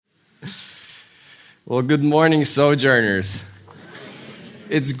Well, good morning, Sojourners.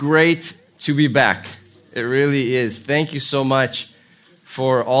 It's great to be back. It really is. Thank you so much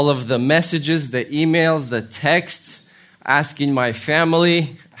for all of the messages, the emails, the texts, asking my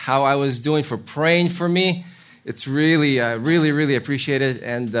family how I was doing, for praying for me. It's really, really appreciated.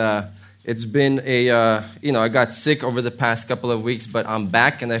 And it's been I got sick over the past couple of weeks, but I'm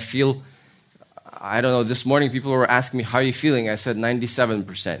back and I feel, this morning people were asking me, how are you feeling? I said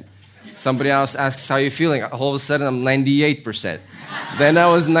 97%. Somebody else asks, how are you feeling? All of a sudden, I'm 98%. Then I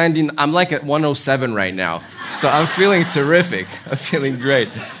was 90. I'm like at 107 right now. So I'm feeling terrific. I'm feeling great.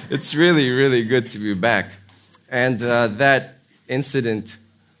 It's really good to be back. And that incident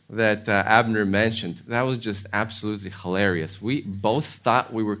that Abner mentioned, that was just absolutely hilarious. We both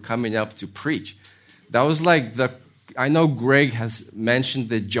thought we were coming up to preach. That was like I know Greg has mentioned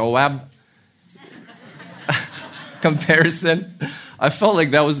the Joab comparison. I felt like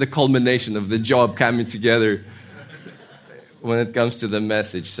that was the culmination of the job coming together when it comes to the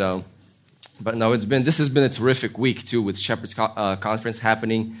message. But no, this has been a terrific week too, with Shepherd's Conference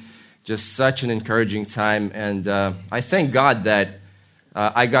happening. Just such an encouraging time, and I thank God that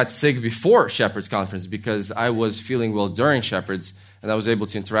I got sick before Shepherd's Conference, because I was feeling well during Shepherd's, and I was able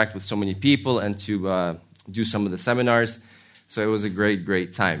to interact with so many people and to do some of the seminars. So it was a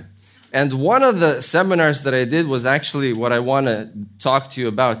great time. And one of the seminars that I did was actually what I want to talk to you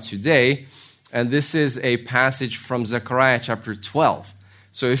about today. And this is a passage from Zechariah chapter 12.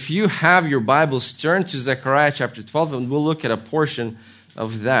 So if you have your Bibles, turn to Zechariah chapter 12, and we'll look at a portion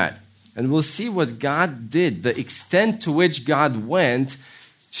of that. And we'll see what God did, the extent to which God went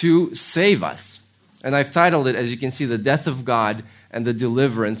to save us. And I've titled it, as you can see, The Death of God and the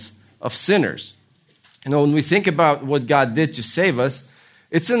Deliverance of Sinners. When we think about what God did to save us,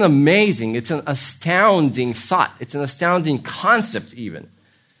 it's an astounding thought. It's an astounding concept even.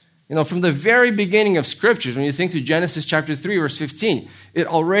 From the very beginning of Scriptures, when you think to Genesis chapter 3, verse 15, it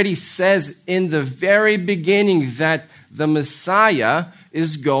already says in the very beginning that the Messiah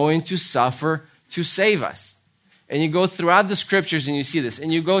is going to suffer to save us. And you go throughout the Scriptures and you see this.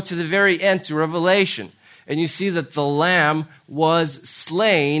 And you go to the very end, to Revelation, and you see that the Lamb was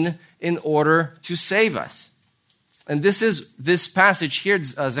slain in order to save us. And this passage here,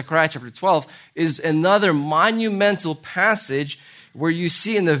 Zechariah chapter 12, is another monumental passage where you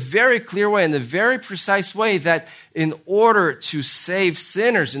see in a very clear way, in a very precise way, that in order to save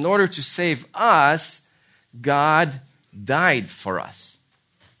sinners, in order to save us, God died for us.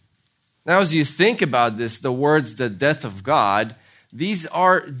 Now, as you think about this, the words, the death of God, these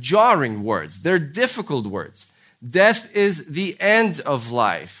are jarring words. They're difficult words. Death is the end of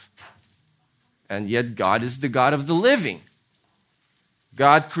life. And yet God is the God of the living.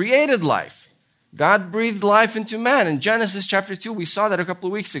 God created life. God breathed life into man. In Genesis chapter 2, we saw that a couple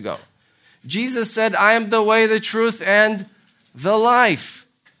of weeks ago. Jesus said, I am the way, the truth, and the life.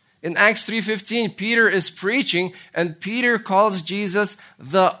 In Acts 3:15, Peter is preaching, and Peter calls Jesus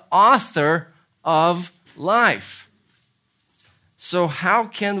the author of life. So how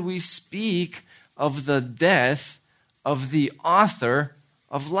can we speak of the death of the author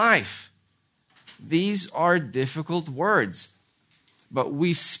of life? These are difficult words, but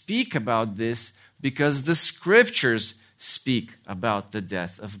we speak about this because the Scriptures speak about the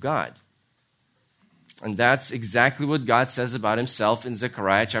death of God. And that's exactly what God says about himself in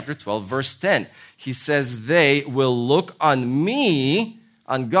Zechariah chapter 12, verse 10. He says, they will look on me,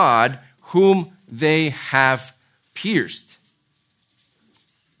 on God, whom they have pierced.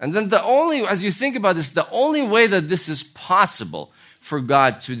 And then as you think about this, the only way that this is possible for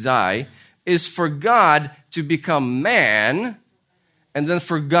God to die is for God to become man, and then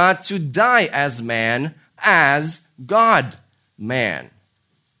for God to die as man, as God-man.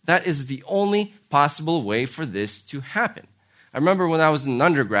 That is the only possible way for this to happen. I remember when I was in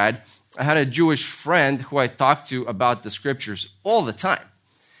undergrad, I had a Jewish friend who I talked to about the Scriptures all the time.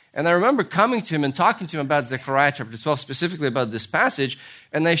 And I remember coming to him and talking to him about Zechariah chapter 12, specifically about this passage,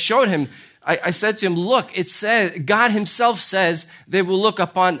 and I showed him, I said to him, look, it says, God himself says, they will look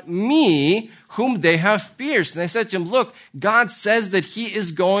upon me whom they have pierced. And I said to him, look, God says that he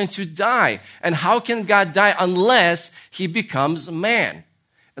is going to die. And how can God die unless he becomes man?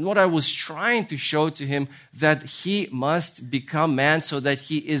 And what I was trying to show to him, that he must become man so that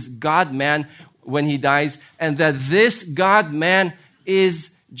he is God-man when he dies, and that this God-man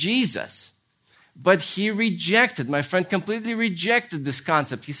is Jesus. But he rejected, my friend completely rejected this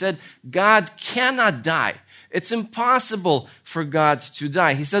concept. He said, God cannot die. It's impossible for God to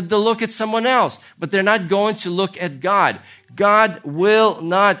die. He said, they'll look at someone else, but they're not going to look at God. God will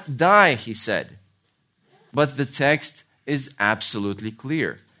not die, he said. But the text is absolutely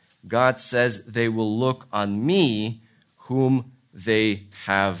clear. God says, they will look on me whom they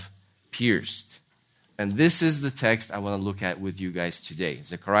have pierced. And this is the text I want to look at with you guys today.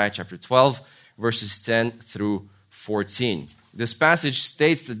 Zechariah chapter 12, verses 10 through 14. This passage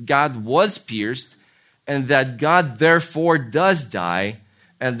states that God was pierced and that God therefore does die,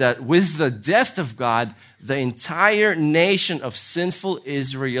 and that with the death of God, the entire nation of sinful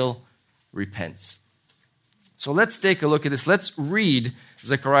Israel repents. So let's take a look at this. Let's read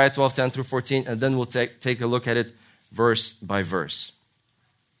Zechariah 12, 10 through 14, and then we'll take a look at it verse by verse.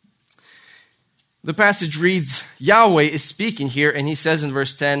 The passage reads, Yahweh is speaking here, and he says in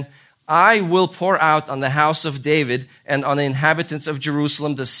verse 10, I will pour out on the house of David and on the inhabitants of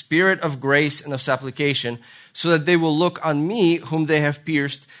Jerusalem the spirit of grace and of supplication, so that they will look on me whom they have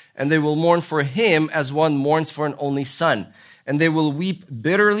pierced, and they will mourn for him as one mourns for an only son. And they will weep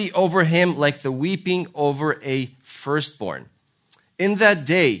bitterly over him like the weeping over a firstborn. In that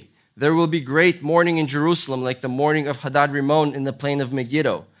day there will be great mourning in Jerusalem, like the mourning of Hadad-Rimon in the plain of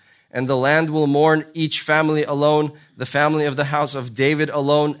Megiddo. And the land will mourn, each family alone, the family of the house of David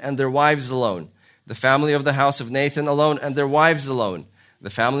alone, and their wives alone, the family of the house of Nathan alone, and their wives alone, the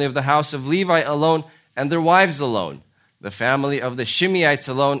family of the house of Levi alone, and their wives alone, the family of the Shimeites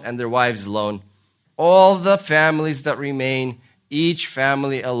alone, and their wives alone, all the families that remain, each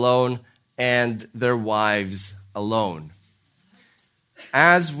family alone, and their wives alone.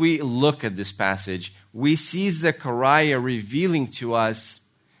 As we look at this passage, we see Zechariah revealing to us,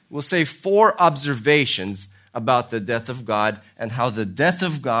 we'll say, 4 observations about the death of God and how the death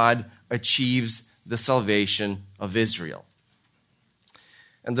of God achieves the salvation of Israel.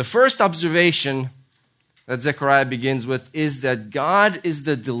 And the first observation that Zechariah begins with is that God is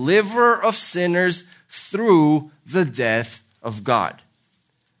the deliverer of sinners through the death of God.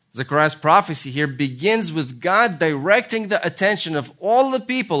 Zechariah's prophecy here begins with God directing the attention of all the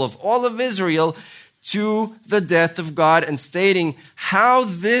people, of all of Israel, to the death of God and stating how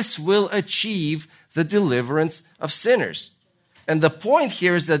this will achieve the deliverance of sinners. And the point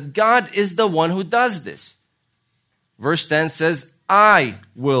here is that God is the one who does this. Verse 10 says, I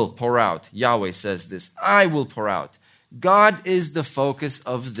will pour out. Yahweh says this, I will pour out. God is the focus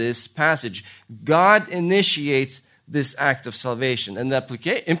of this passage. God initiates this act of salvation. And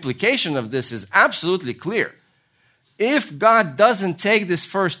the implication of this is absolutely clear. If God doesn't take this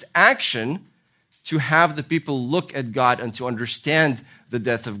first action to have the people look at God and to understand the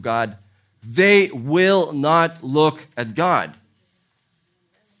death of God, they will not look at God.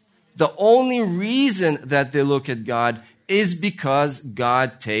 The only reason that they look at God is because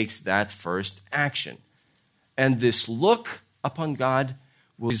God takes that first action. And this look upon God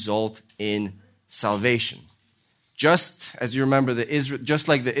will result in salvation. Just as you remember, just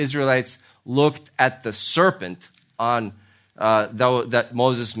like the Israelites looked at the serpent that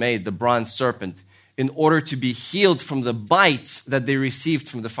Moses made, the bronze serpent, in order to be healed from the bites that they received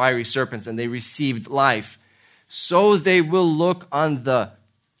from the fiery serpents, and they received life, so they will look on the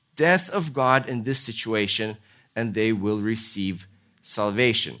death of God in this situation, and they will receive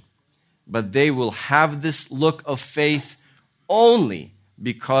salvation. But they will have this look of faith only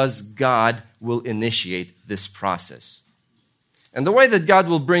because God will initiate this process. And the way that God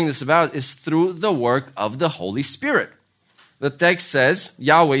will bring this about is through the work of the Holy Spirit. The text says,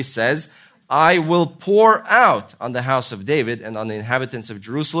 Yahweh says, I will pour out on the house of David and on the inhabitants of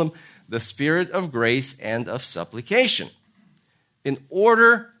Jerusalem the spirit of grace and of supplication. In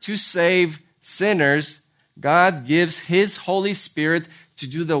order to save sinners, God gives His Holy Spirit to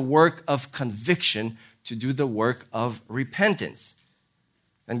do the work of conviction, to do the work of repentance.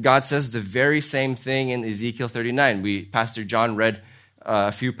 And God says the very same thing in Ezekiel 39. Pastor John read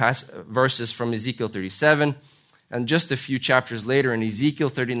a few verses from Ezekiel 37. And just a few chapters later in Ezekiel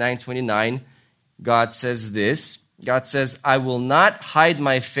 39:29, God says this. God says, I will not hide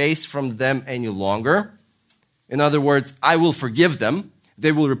my face from them any longer. In other words, I will forgive them.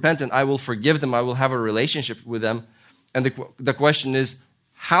 They will repent and I will forgive them. I will have a relationship with them. And the question is,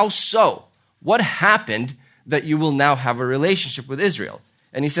 how so? What happened that you will now have a relationship with Israel?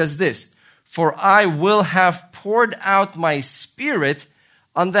 And He says this, for I will have poured out my spirit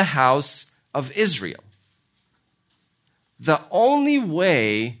on the house of Israel. The only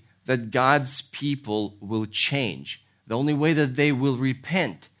way that God's people will change, the only way that they will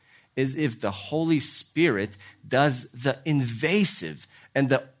repent, is if the Holy Spirit does the invasive and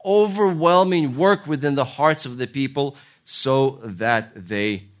the overwhelming work within the hearts of the people so that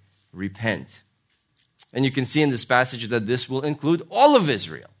they repent. And you can see in this passage that this will include all of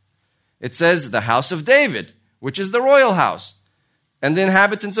Israel. It says the house of David, which is the royal house, and the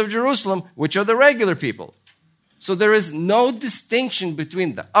inhabitants of Jerusalem, which are the regular people. So there is no distinction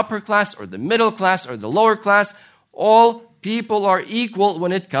between the upper class or the middle class or the lower class. All people are equal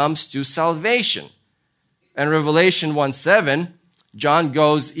when it comes to salvation. And Revelation 1:7, John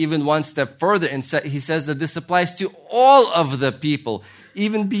goes even one step further and he says that this applies to all of the people,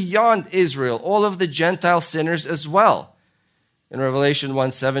 even beyond Israel, all of the Gentile sinners as well. In Revelation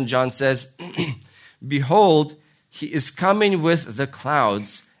 1:7, John says, "Behold, he is coming with the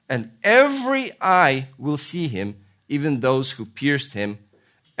clouds, and every eye will see him, even those who pierced him,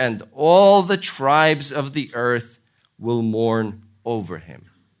 and all the tribes of the earth will mourn over him."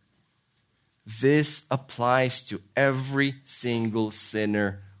 This applies to every single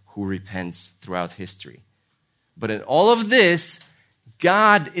sinner who repents throughout history. But in all of this,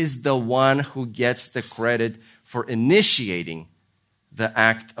 God is the one who gets the credit for initiating the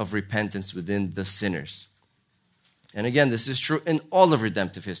act of repentance within the sinners. And again, this is true in all of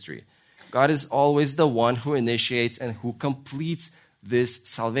redemptive history. God is always the one who initiates and who completes this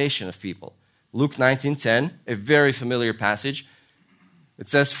salvation of people. Luke 19:10, a very familiar passage. It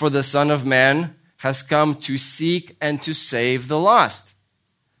says, "For the Son of Man has come to seek and to save the lost."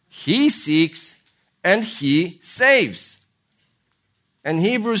 He seeks and he saves. And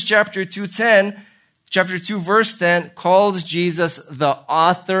Hebrews chapter 2 verse 10 calls Jesus the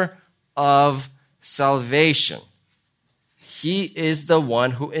author of salvation. He is the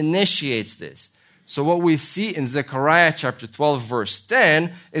one who initiates this. So what we see in Zechariah chapter 12 verse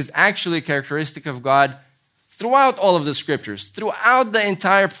 10 is actually a characteristic of God throughout all of the scriptures, throughout the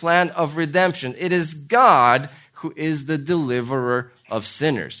entire plan of redemption. It is God who is the deliverer of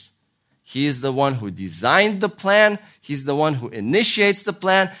sinners. He is the one who designed the plan. He's the one who initiates the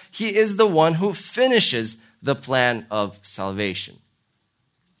plan. He is the one who finishes the plan of salvation.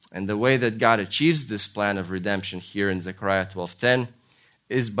 And the way that God achieves this plan of redemption here in Zechariah 12:10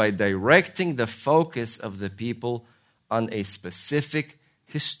 is by directing the focus of the people on a specific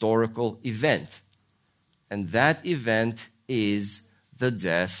historical event. And that event is the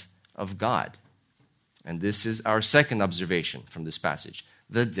death of God. And this is our second observation from this passage,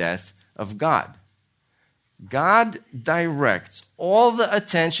 the death of God. God directs all the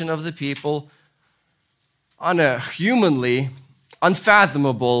attention of the people on a humanly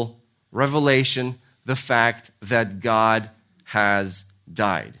unfathomable revelation, the fact that God has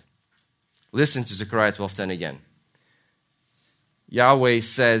died. Listen to Zechariah 12:10 again. Yahweh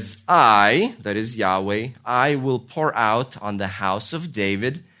says, "I," that is Yahweh, "I will pour out on the house of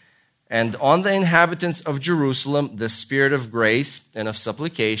David and on the inhabitants of Jerusalem the spirit of grace and of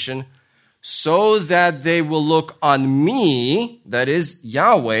supplication, so that they will look on me," that is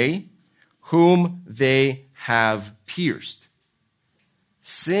Yahweh, "whom they have pierced."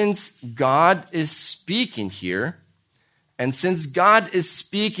 Since God is speaking here, and since God is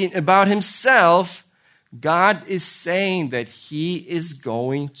speaking about himself, God is saying that he is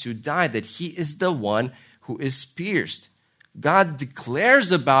going to die, that he is the one who is pierced. God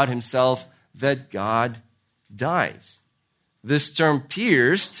declares about himself that God dies. This term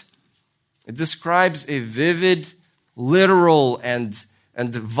pierced, it describes a vivid, literal, and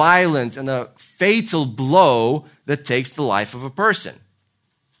violent and a fatal blow that takes the life of a person.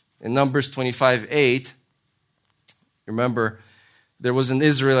 In Numbers 25:8, remember, there was an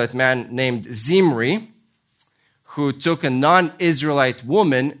Israelite man named Zimri who took a non-Israelite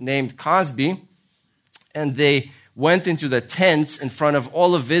woman named Cosbi, and they went into the tents in front of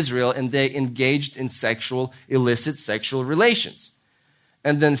all of Israel, and they engaged in illicit sexual relations.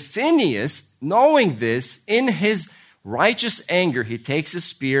 And then Phinehas, knowing this, in his righteous anger, he takes a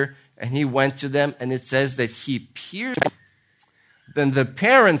spear and he went to them, and it says that he pierced. Then the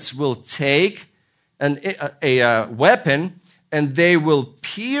parents will take a weapon and they will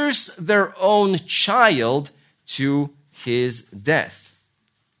pierce their own child to his death.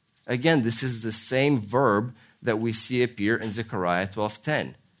 Again, this is the same verb that we see appear in Zechariah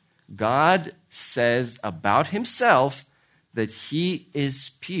 12:10. God says about himself that he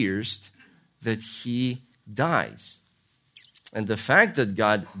is pierced, that he dies. And the fact that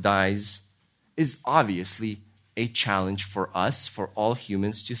God dies is obviously a challenge for us, for all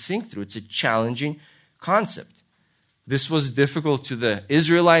humans to think through. It's a challenging concept. This was difficult to the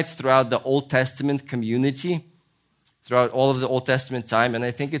Israelites throughout the Old Testament community, throughout all of the Old Testament time, and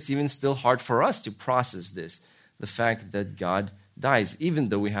I think it's even still hard for us to process this, the fact that God dies, even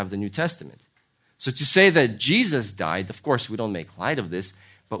though we have the New Testament. So to say that Jesus died, of course, we don't make light of this,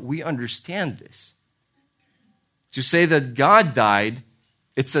 but we understand this. To say that God died,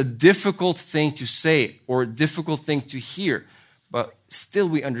 it's a difficult thing to say or a difficult thing to hear, but still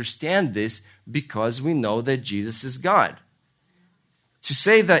we understand this because we know that Jesus is God. To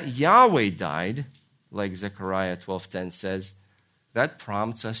say that Yahweh died like Zechariah 12:10 says, that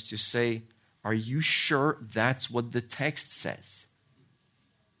prompts us to say, are you sure that's what the text says?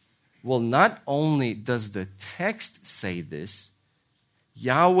 Well, not only does the text say this,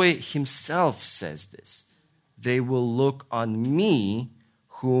 Yahweh himself says this. They will look on me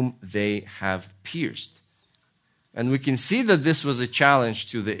whom they have pierced. And we can see that this was a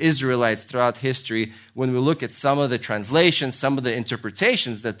challenge to the Israelites throughout history when we look at some of the translations, some of the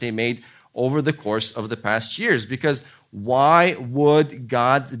interpretations that they made over the course of the past years. Because why would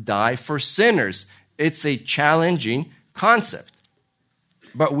God die for sinners? It's a challenging concept.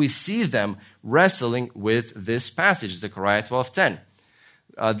 But we see them wrestling with this passage, Zechariah 12:10.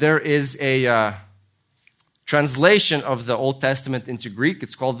 There is a translation of the Old Testament into Greek.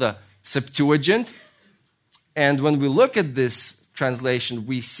 It's called the Septuagint. And when we look at this translation,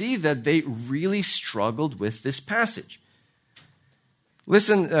 we see that they really struggled with this passage.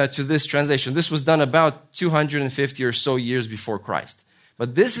 Listen to this translation. This was done about 250 or so years before Christ.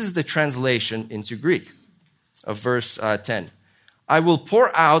 But this is the translation into Greek of verse 10. I will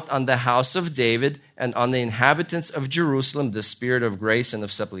pour out on the house of David and on the inhabitants of Jerusalem the spirit of grace and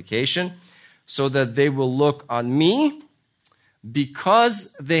of supplication, so that they will look on me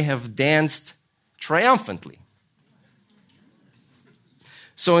because they have danced triumphantly.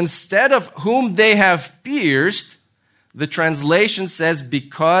 So instead of whom they have pierced, the translation says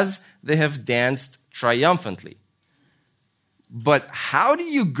because they have danced triumphantly. But how do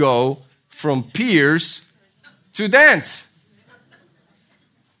you go from pierce to dance?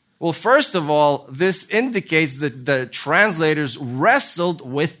 Well, first of all, this indicates that the translators wrestled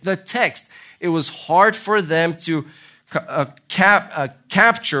with the text. It was hard for them to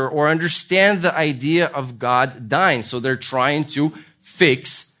capture or understand the idea of God dying. So they're trying to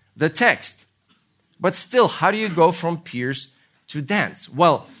fix the text. But still, how do you go from pierce to dance?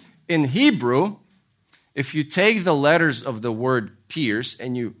 Well, in Hebrew, if you take the letters of the word pierce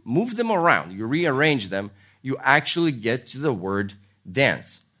and you move them around, you rearrange them, you actually get to the word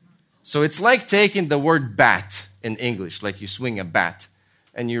dance. So it's like taking the word bat in English, like you swing a bat,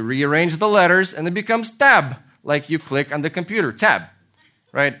 and you rearrange the letters and it becomes tab, like you click on the computer, tab,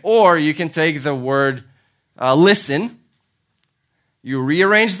 right? Or you can take the word listen, you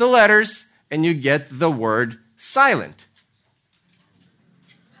rearrange the letters, and you get the word silent.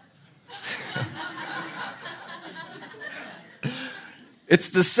 It's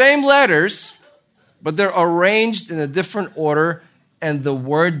the same letters, but they're arranged in a different order, and the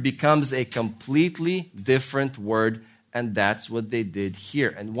word becomes a completely different word, and that's what they did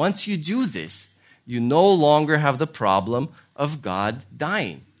here. And once you do this, you no longer have the problem of God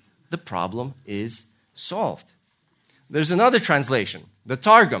dying. The problem is solved. There's another translation, the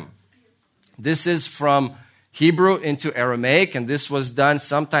Targum. This is from Hebrew into Aramaic, and this was done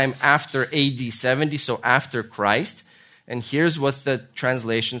sometime after AD 70, so after Christ. And here's what the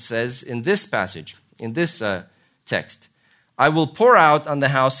translation says in this passage, in this text. I will pour out on the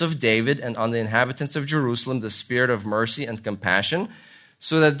house of David and on the inhabitants of Jerusalem the spirit of mercy and compassion,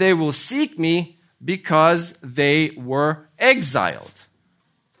 so that they will seek me because they were exiled.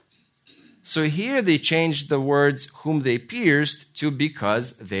 So here they changed the words whom they pierced to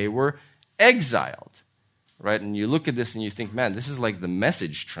because they were exiled. Right? And you look at this and you think, man, this is like the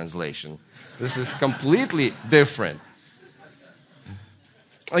Message translation. This is completely different.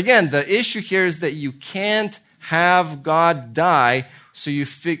 Again, the issue here is that you can't have God die, so you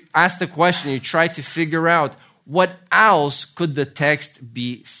ask the question, you try to figure out what else could the text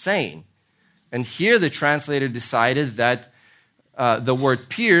be saying. And here the translator decided that the word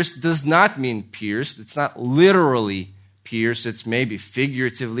pierce does not mean pierced. It's not literally pierced. It's maybe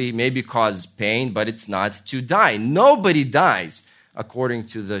figuratively, maybe cause pain, but it's not to die. Nobody dies, according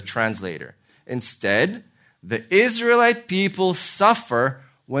to the translator. Instead, the Israelite people suffer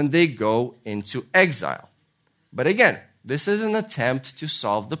when they go into exile. But again, this is an attempt to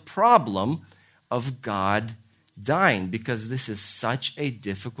solve the problem of God dying, because this is such a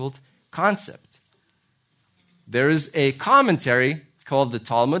difficult concept. There is a commentary called the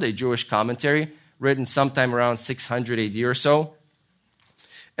Talmud, a Jewish commentary, written sometime around 600 AD or so.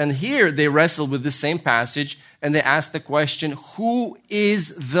 And here they wrestle with the same passage, and they ask the question, who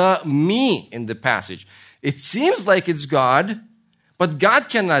is the me in the passage? It seems like it's God, but God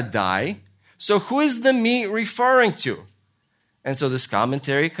cannot die. So who is the me referring to? And so this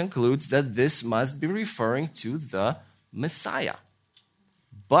commentary concludes that this must be referring to the Messiah,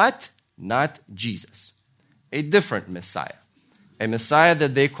 but not Jesus. A different Messiah. A Messiah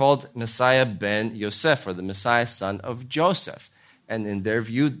that they called Messiah ben Yosef, or the Messiah son of Joseph. And in their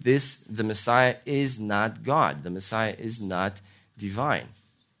view, the Messiah is not God. The Messiah is not divine.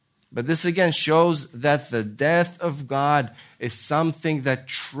 But this again shows that the death of God is something that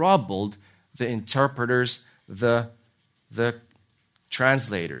troubled the interpreters, the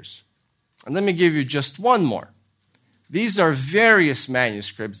translators. And let me give you just one more. These are various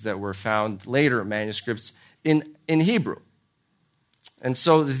manuscripts that were found, later manuscripts in Hebrew. And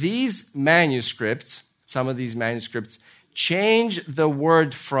so these manuscripts, some of these manuscripts, change the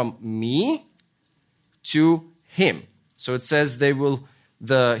word from me to him. So it says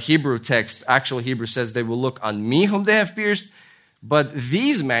the Hebrew text, actual Hebrew says they will look on me whom they have pierced. But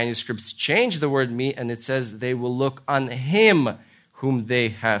these manuscripts change the word me and it says they will look on him whom they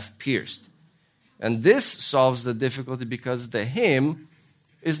have pierced. And this solves the difficulty because the him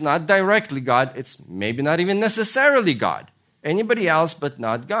is not directly God. It's maybe not even necessarily God. Anybody else but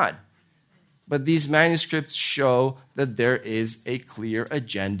not God. But these manuscripts show that there is a clear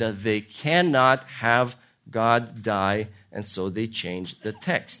agenda. They cannot have God die, and so they change the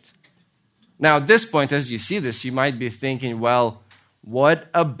text. Now, at this point, as you see this, you might be thinking, well, what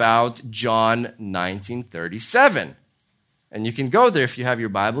about John 19:37? And you can go there if you have your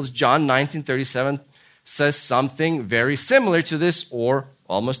Bibles. John 19:37 says something very similar to this, or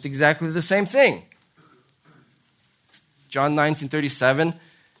almost exactly the same thing. John 19:37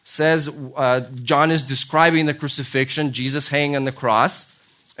 says, John is describing the crucifixion, Jesus hanging on the cross.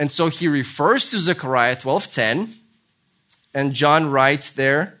 And so he refers to Zechariah 12:10. And John writes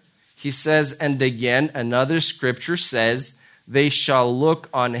there, he says, and again, another scripture says, they shall look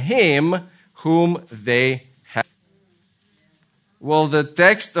on him whom they have. Well, the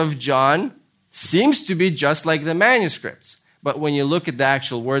text of John seems to be just like the manuscripts. But when you look at the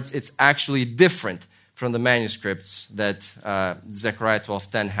actual words, it's actually different from the manuscripts that Zechariah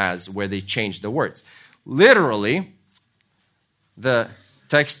 12:10 has, where they change the words. Literally, the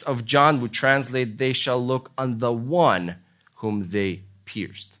text of John would translate, they shall look on the one whom they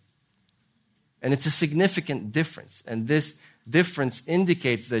pierced. And it's a significant difference. And this difference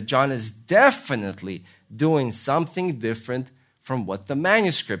indicates that John is definitely doing something different from what the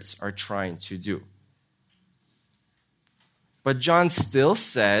manuscripts are trying to do. But John still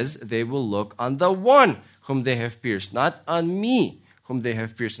says they will look on the one whom they have pierced, not on me whom they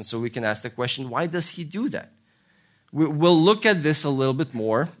have pierced. And so we can ask the question, why does he do that? We'll look at this a little bit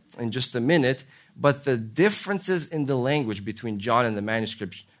more in just a minute, but the differences in the language between John and the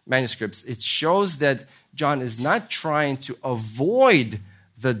manuscripts, it shows that John is not trying to avoid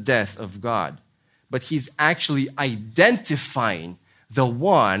the death of God, but he's actually identifying the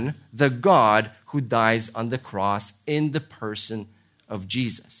one, the God who dies on the cross in the person of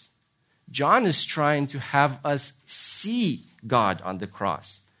Jesus. John is trying to have us see God on the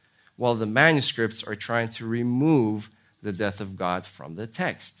cross, while the manuscripts are trying to remove the death of God from the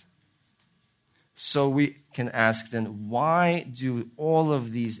text. So we can ask then, why do all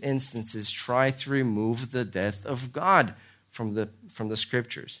of these instances try to remove the death of God from the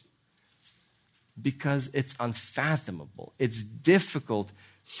scriptures? Because it's unfathomable. It's difficult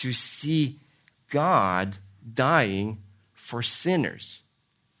to see God dying for sinners.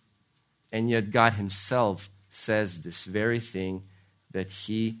 And yet God himself says this very thing, that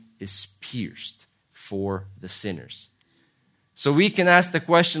he is pierced for the sinners. So we can ask the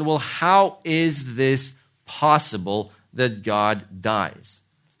question, well, how is this possible that God dies?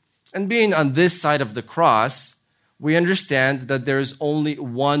 And being on this side of the cross, we understand that there is only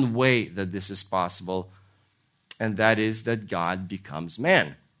one way that this is possible, and that is that God becomes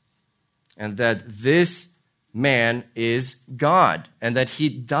man. And that this man is God, and that he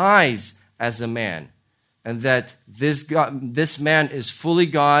dies as a man. And that this man is fully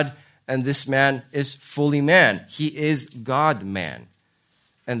God, and this man is fully man. He is God-man.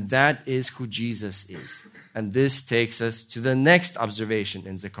 And that is who Jesus is. And this takes us to the next observation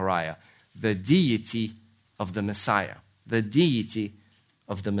in Zechariah, the deity of the Messiah. The deity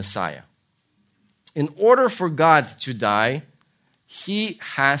of the Messiah. In order for God to die, he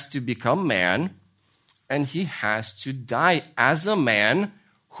has to become man, and he has to die as a man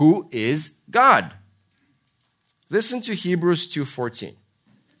who is God. Listen to Hebrews 2:14.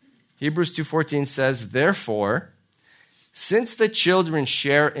 Hebrews 2:14 says, therefore, since the children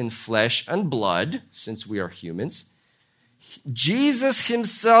share in flesh and blood, since we are humans, Jesus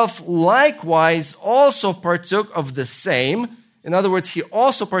himself likewise also partook of the same. In other words, he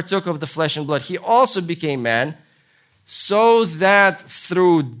also partook of the flesh and blood. He also became man, so that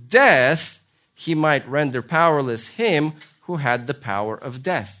through death he might render powerless him who had the power of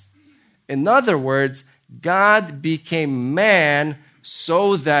death. In other words, God became man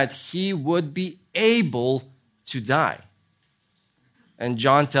so that he would be able to die. And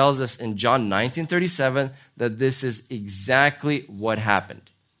John tells us in John 19:37 that this is exactly what happened.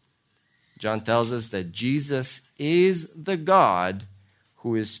 John tells us that Jesus is the God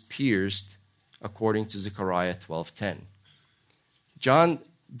who is pierced according to Zechariah 12:10. John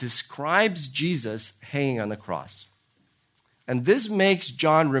describes Jesus hanging on the cross. And this makes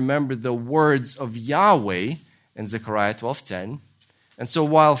John remember the words of Yahweh in Zechariah 12:10. And so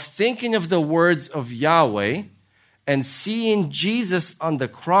while thinking of the words of Yahweh and seeing Jesus on the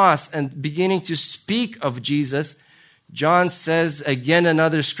cross and beginning to speak of Jesus, John says, again,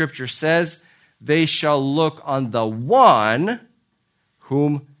 another scripture says, they shall look on the one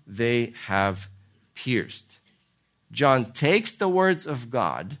whom they have pierced. John takes the words of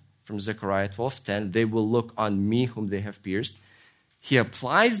God from Zechariah 12:10, they will look on me whom they have pierced. He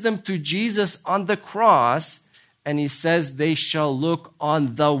applies them to Jesus on the cross, and he says they shall look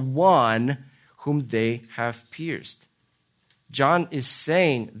on the one whom they have pierced. John is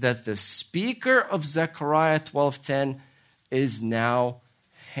saying that the speaker of Zechariah 12:10 is now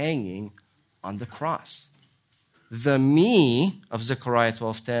hanging on the cross. The me of Zechariah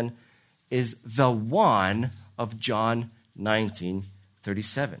 12:10 is the one of John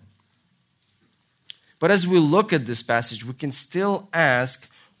 19:37. But as we look at this passage, we can still ask,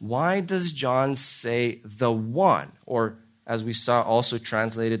 why does John say the one, or as we saw also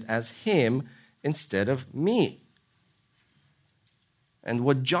translated as him, instead of me? And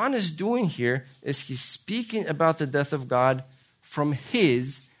what John is doing here is he's speaking about the death of God from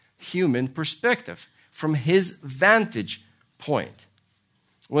his human perspective, from his vantage point.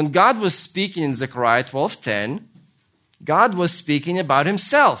 When God was speaking in Zechariah 12:10, God was speaking about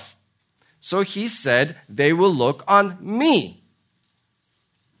himself. So he said, they will look on me.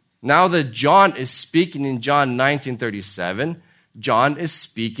 Now that John is speaking in John 19:37, John is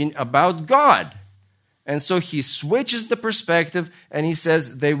speaking about God. And so he switches the perspective and he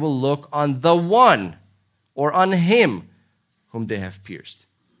says, they will look on the one, or on him whom they have pierced.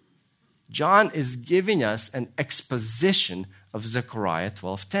 John is giving us an exposition of Zechariah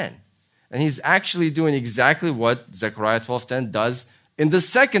 12:10. And he's actually doing exactly what Zechariah 12:10 does in the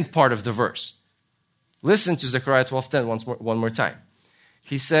second part of the verse. Listen to Zechariah 12:10 one more time.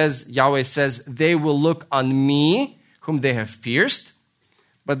 He says, Yahweh says, they will look on me whom they have pierced.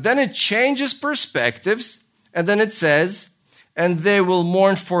 But then it changes perspectives, and then it says, and they will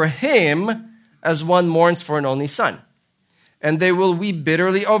mourn for him as one mourns for an only son. And they will weep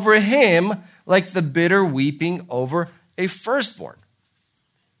bitterly over him like the bitter weeping over a firstborn.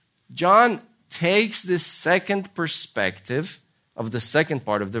 John takes this second perspective of the second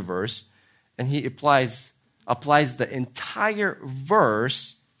part of the verse, and he applies the entire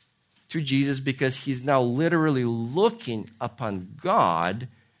verse to Jesus, because he's now literally looking upon God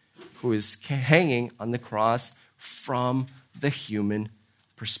who is hanging on the cross from the human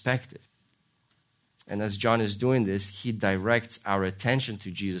perspective. And as John is doing this, he directs our attention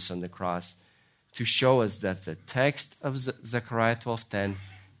to Jesus on the cross to show us that the text of Zechariah 12:10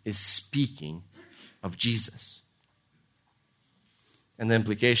 is speaking of Jesus. And the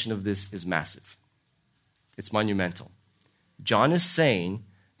implication of this is massive. It's monumental. John is saying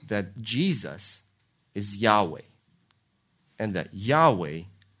that Jesus is Yahweh, and that Yahweh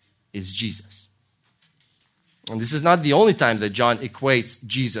is Jesus. And this is not the only time that John equates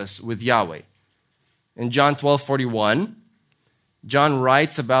Jesus with Yahweh. In John 12:41, John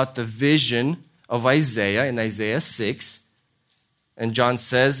writes about the vision of Isaiah in Isaiah 6. And John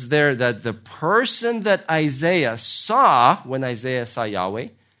says there that the person that Isaiah saw when Isaiah saw Yahweh,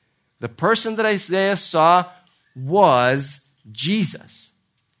 the person that Isaiah saw was Jesus.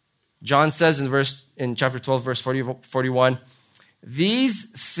 John says in chapter 12, verse 41,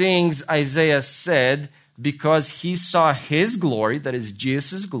 these things Isaiah said because he saw his glory, that is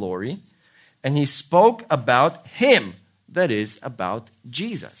Jesus' glory, and he spoke about him, that is about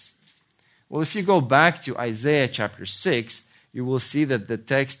Jesus. Well, if you go back to Isaiah chapter 6, you will see that the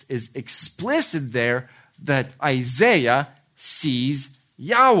text is explicit there that Isaiah sees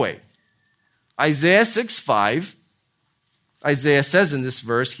Yahweh. Isaiah 6:5, Isaiah says in this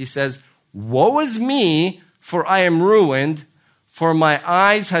verse, he says, woe is me, for I am ruined, for my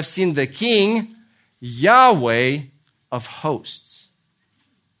eyes have seen the King, Yahweh of hosts.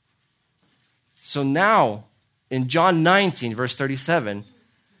 So now, in John 19, verse 37,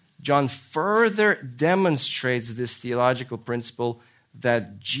 John further demonstrates this theological principle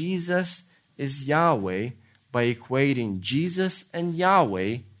that Jesus is Yahweh by equating Jesus and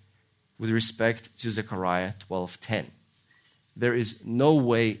Yahweh with respect to Zechariah 12:10. There is no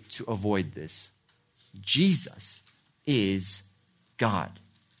way to avoid this. Jesus is God.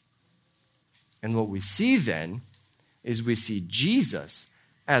 And what we see then is we see Jesus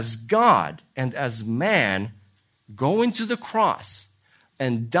as God and as man going to the cross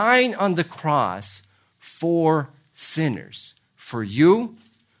and dying on the cross for sinners. For you,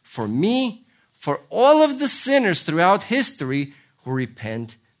 for me, for all of the sinners throughout history who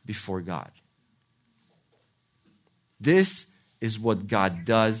repent before God. This is what God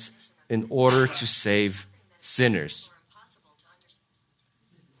does in order to save sinners.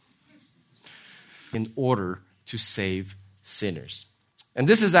 In order to save sinners. And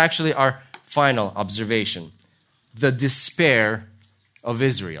this is actually our final observation. The despair of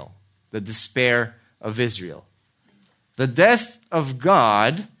Israel. The despair of Israel. The death of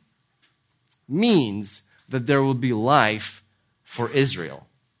God means that there will be life for Israel.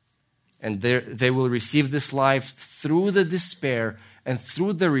 And they will receive this life through the despair and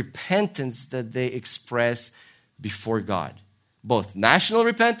through the repentance that they express before God. Both national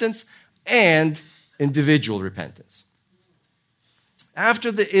repentance and individual repentance.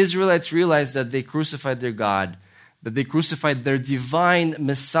 After the Israelites realized that they crucified their God, that they crucified their divine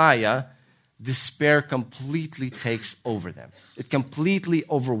Messiah, despair completely takes over them. It completely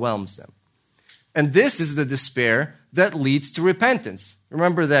overwhelms them. And this is the despair that leads to repentance.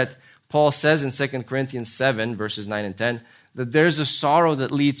 Remember that Paul says in 2 Corinthians 7, verses 9 and 10, that there's a sorrow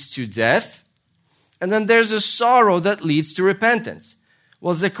that leads to death, and then there's a sorrow that leads to repentance.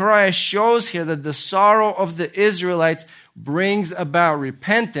 Well, Zechariah shows here that the sorrow of the Israelites brings about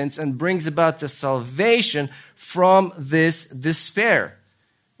repentance and brings about the salvation from this despair.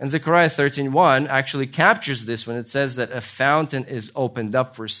 And Zechariah 13:1 actually captures this when it says that a fountain is opened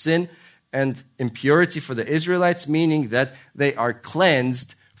up for sin and impurity for the Israelites, meaning that they are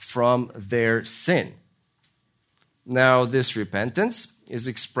cleansed from their sin. Now, this repentance is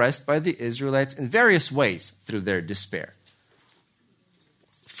expressed by the Israelites in various ways through their despair.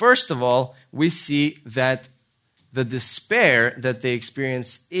 First of all, we see that the despair that they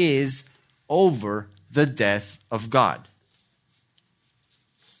experience is over the death of God.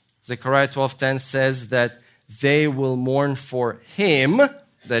 Zechariah 12:10 says that they will mourn for him,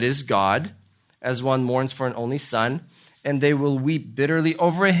 that is God, as one mourns for an only son, and they will weep bitterly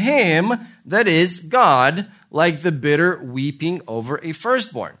over him, that is God, like the bitter weeping over a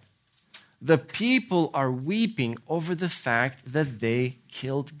firstborn. The people are weeping over the fact that they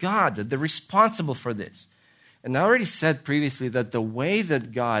killed God, that they're responsible for this. And I already said previously that the way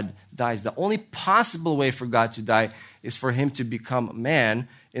that God dies, the only possible way for God to die is for him to become man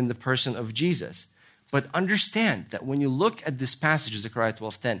in the person of Jesus. But understand that when you look at this passage, Zechariah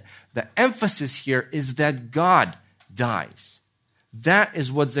 12:10, the emphasis here is that God dies. That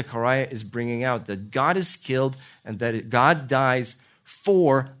is what Zechariah is bringing out, that God is killed and that God dies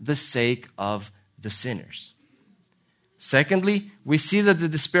for the sake of the sinners. Secondly, we see that the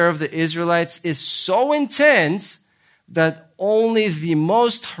despair of the Israelites is so intense that only the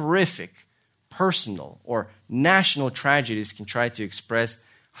most horrific personal or national tragedies can try to express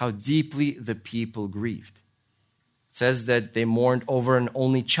how deeply the people grieved. It says that they mourned over an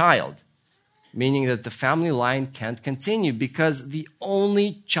only child, meaning that the family line can't continue because the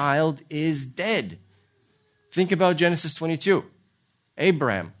only child is dead. Think about Genesis 22.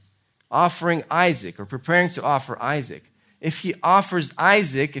 Abraham offering Isaac or preparing to offer Isaac. If he offers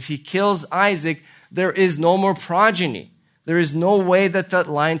Isaac, if he kills Isaac, there is no more progeny. There is no way that that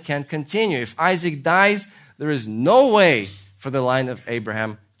line can continue. If Isaac dies, there is no way for the line of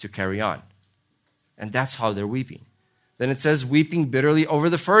Abraham to carry on. And that's how they're weeping. Then it says, weeping bitterly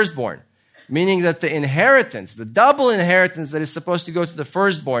over the firstborn, meaning that the inheritance, the double inheritance that is supposed to go to the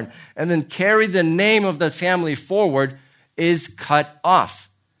firstborn and then carry the name of that family forward is cut off.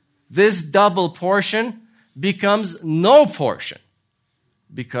 This double portion becomes no portion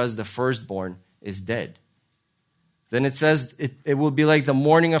because the firstborn is dead. Then it says it will be like the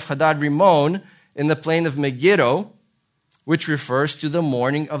mourning of Hadad Rimon in the plain of Megiddo, which refers to the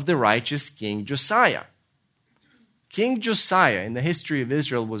mourning of the righteous King Josiah. King Josiah in the history of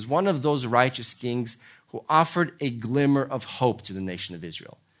Israel was one of those righteous kings who offered a glimmer of hope to the nation of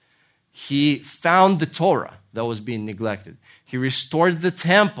Israel. He found the Torah that was being neglected. He restored the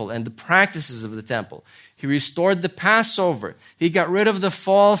temple and the practices of the temple. He restored the Passover. He got rid of the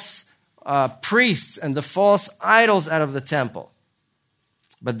false priests and the false idols out of the temple.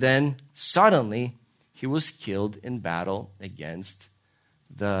 But then suddenly he was killed in battle against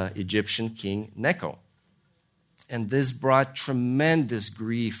the Egyptian king Necho. And this brought tremendous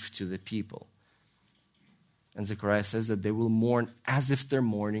grief to the people. And Zechariah says that they will mourn as if they're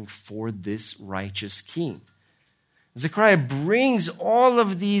mourning for this righteous king. Zechariah brings all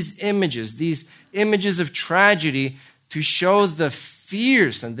of these images of tragedy, to show the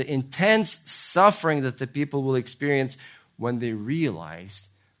fierce and the intense suffering that the people will experience when they realize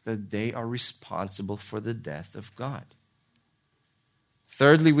that they are responsible for the death of God.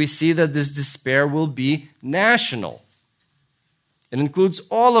 Thirdly, we see that this despair will be national. It includes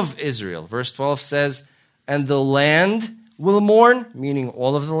all of Israel. Verse 12 says, and the land will mourn, meaning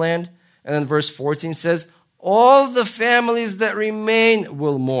all of the land. And then verse 14 says, all the families that remain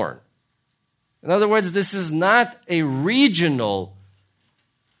will mourn. In other words, this is not a regional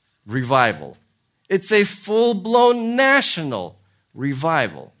revival. It's a full-blown national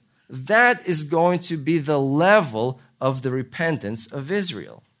revival. That is going to be the level of the repentance of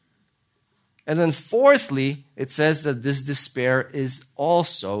Israel. And then fourthly, it says that this despair is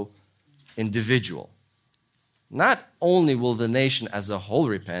also individual. Not only will the nation as a whole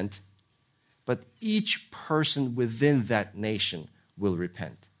repent, but each person within that nation will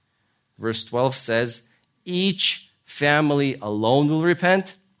repent. Verse 12 says, each family alone will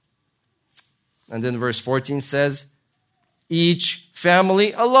repent. And then verse 14 says, each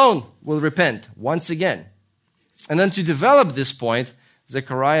family alone will repent once again. And then to develop this point,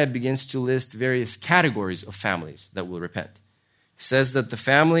 Zechariah begins to list various categories of families that will repent. He says that the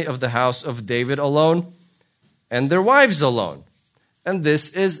family of the house of David alone and their wives alone. And this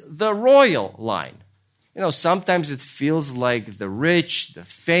is the royal line. You know, sometimes it feels like the rich, the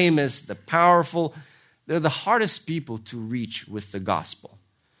famous, the powerful, they're the hardest people to reach with the gospel.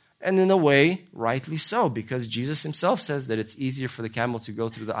 And in a way, rightly so, because Jesus himself says that it's easier for the camel to go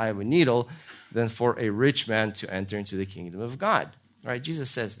through the eye of a needle than for a rich man to enter into the kingdom of God. Right? Jesus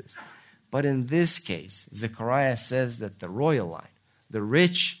says this. But in this case, Zechariah says that the royal line, the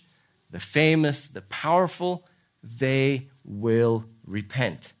rich, the famous, the powerful, they will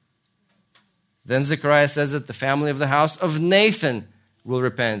repent. Then Zechariah says that the family of the house of Nathan will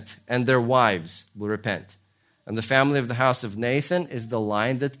repent and their wives will repent. And the family of the house of Nathan is the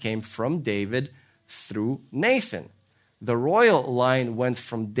line that came from David through Nathan. The royal line went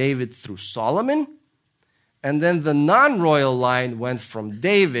from David through Solomon, and then the non-royal line went from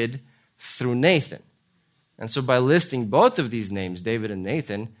David through Nathan. And so by listing both of these names, David and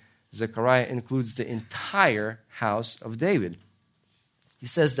Nathan, Zechariah includes the entire house of David. He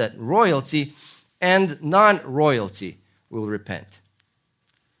says that royalty and non-royalty will repent.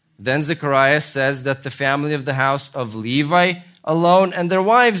 Then Zechariah says that the family of the house of Levi alone and their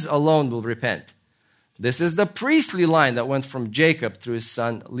wives alone will repent. This is the priestly line that went from Jacob through his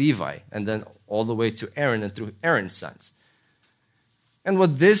son Levi, and then all the way to Aaron and through Aaron's sons. And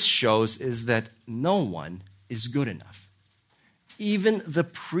what this shows is that no one is good enough. Even the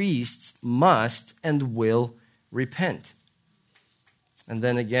priests must and will repent. And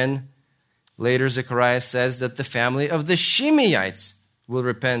then again, later Zechariah says that the family of the Shimeites will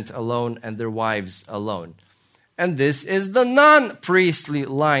repent alone and their wives alone. And this is the non-priestly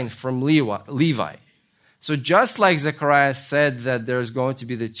line from Levi. So just like Zechariah said that there's going to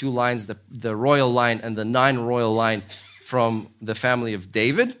be the two lines, the royal line and the non-royal line from the family of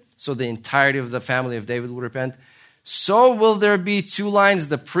David, so the entirety of the family of David will repent, so will there be two lines,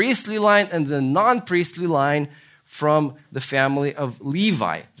 the priestly line and the non-priestly line from the family of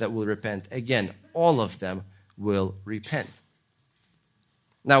Levi that will repent. Again, all of them will repent.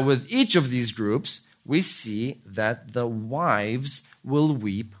 Now, with each of these groups, we see that the wives will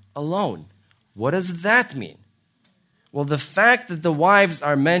weep alone. What does that mean? Well, the fact that the wives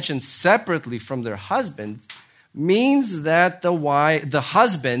are mentioned separately from their husbands means that the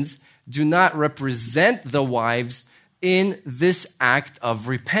husbands do not represent the wives in this act of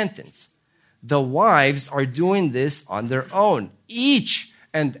repentance. The wives are doing this on their own. Each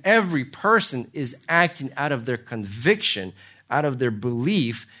and every person is acting out of their conviction, out of their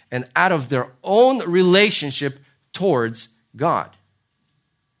belief, and out of their own relationship towards God.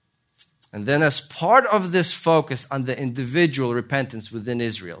 And then as part of this focus on the individual repentance within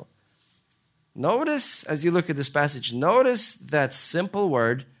Israel, notice, as you look at this passage, notice that simple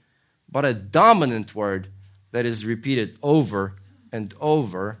word, but a dominant word that is repeated over and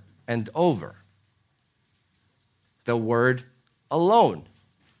over and over. The word alone.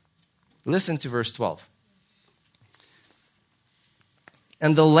 Listen to verse 12.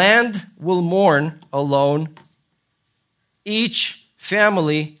 And the land will mourn alone, each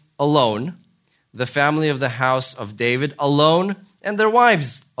family alone, the family of the house of David alone, and their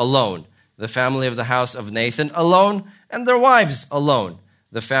wives alone, the family of the house of Nathan alone, and their wives alone,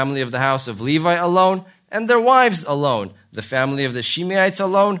 the family of the house of Levi alone, and their wives alone, the family of the Shimeites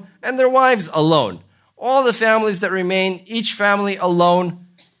alone, and their wives alone. All the families that remain, each family alone,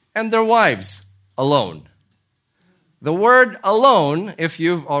 and their wives alone. The word alone, if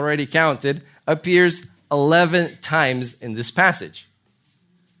you've already counted, appears 11 times in this passage.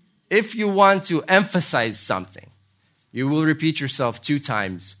 If you want to emphasize something, you will repeat yourself 2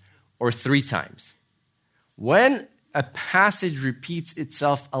 times or 3 times. When a passage repeats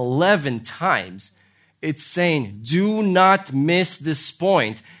itself 11 times, it's saying, do not miss this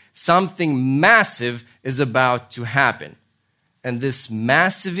point. Something massive is about to happen. And this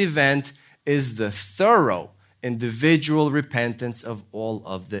massive event is the thorough individual repentance of all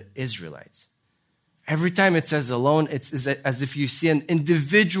of the Israelites. Every time it says alone, it's as if you see an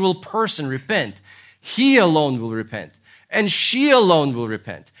individual person repent. He alone will repent. And she alone will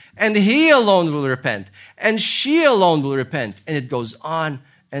repent. And he alone will repent. And she alone will repent. And it goes on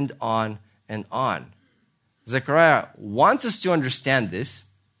and on and on. Zechariah wants us to understand this,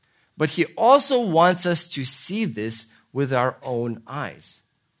 but he also wants us to see this with our own eyes.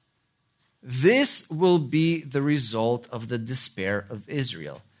 This will be the result of the despair of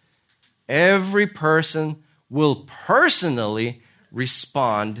Israel. Every person will personally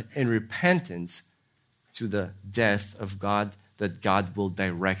respond in repentance to the death of God that God will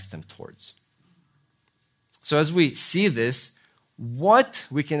direct them towards. So as we see this, what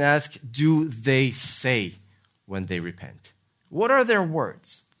we can ask, do they say when they repent? What are their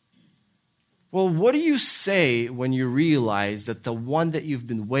words? Well, what do you say when you realize that the one that you've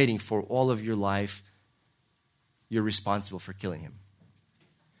been waiting for all of your life, you're responsible for killing him?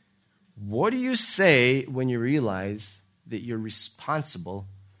 What do you say when you realize that you're responsible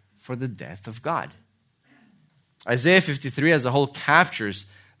for the death of God? Isaiah 53 as a whole captures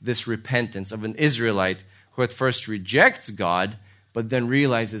this repentance of an Israelite who at first rejects God, but then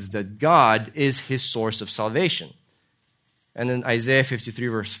realizes that God is his source of salvation. And in Isaiah 53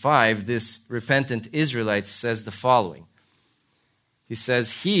 verse 5, this repentant Israelite says the following. He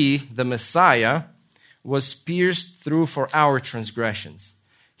says, he, the Messiah, was pierced through for our transgressions.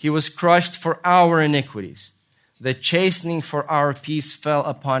 He was crushed for our iniquities. The chastening for our peace fell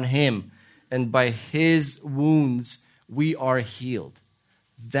upon him, and by his wounds we are healed.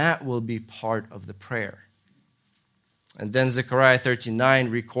 That will be part of the prayer. And then Zechariah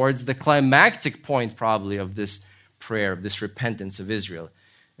 39 records the climactic point probably of this prayer, of this repentance of Israel.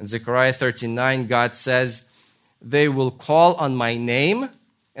 In Zechariah 39, God says, they will call on my name,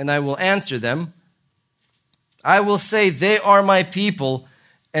 and I will answer them. I will say, they are my people,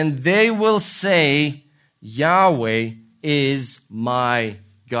 and they will say, Yahweh is my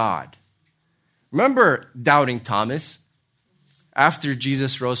God. Remember doubting Thomas? After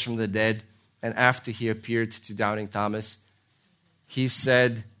Jesus rose from the dead, and after he appeared to doubting Thomas,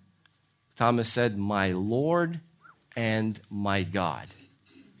 Thomas said, my Lord and my God.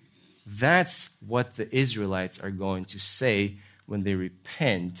 That's what the Israelites are going to say when they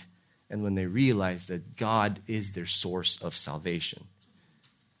repent and when they realize that God is their source of salvation.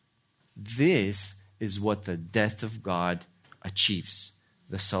 This is what the death of God achieves,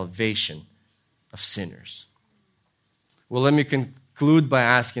 the salvation of sinners. Well, let me conclude by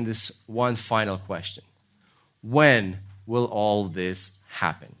asking this one final question. When will all this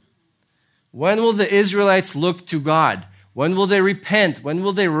happen? When will the Israelites look to God? When will they repent? When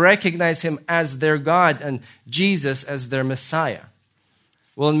will they recognize him as their God and Jesus as their Messiah?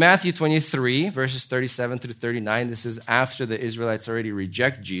 Well, in Matthew 23, verses 37 through 39, this is after the Israelites already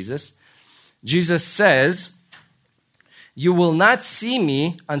reject Jesus. Jesus says, you will not see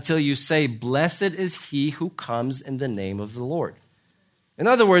me until you say, blessed is he who comes in the name of the Lord. In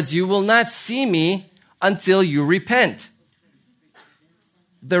other words, you will not see me until you repent.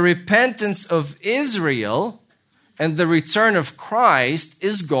 The repentance of Israel and the return of Christ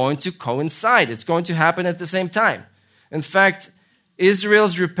is going to coincide. It's going to happen at the same time. In fact,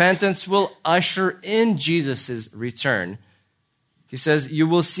 Israel's repentance will usher in Jesus' return. He says, you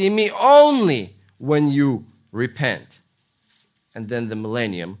will see me only when you repent. And then the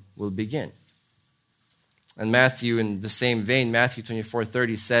millennium will begin. And Matthew, in the same vein, Matthew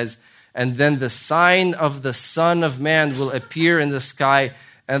 24:30 says, and then the sign of the Son of Man will appear in the sky,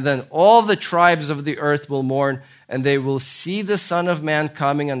 and then all the tribes of the earth will mourn, and they will see the Son of Man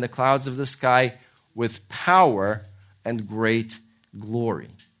coming on the clouds of the sky with power and great glory.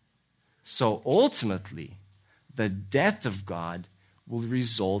 So ultimately, the death of God will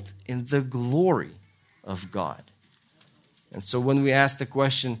result in the glory of God. And so when we ask the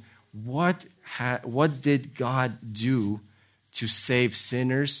question, what did God do to save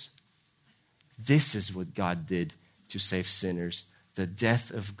sinners? This is what God did to save sinners, the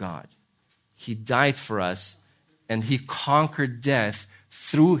death of God. He died for us, and he conquered death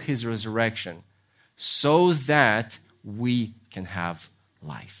through his resurrection so that we can have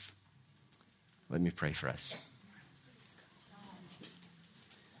life. Let me pray for us.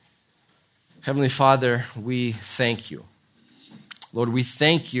 Heavenly Father, we thank you. Lord, we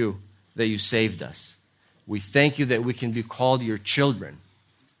thank you that you saved us. We thank you that we can be called your children.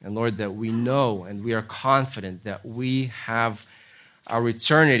 And Lord, that we know and we are confident that we have our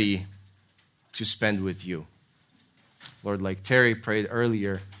eternity to spend with you. Lord, like Terry prayed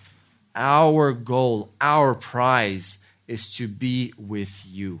earlier, our goal, our prize is to be with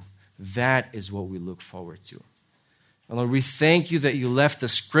you. That is what we look forward to. And Lord, we thank you that you left the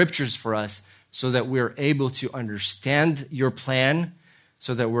scriptures for us so that we're able to understand your plan,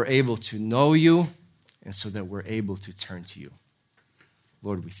 so that we're able to know you, and so that we're able to turn to you.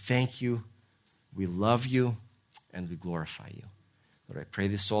 Lord, we thank you, we love you, and we glorify you. Lord, I pray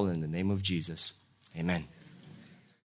this all in the name of Jesus. Amen.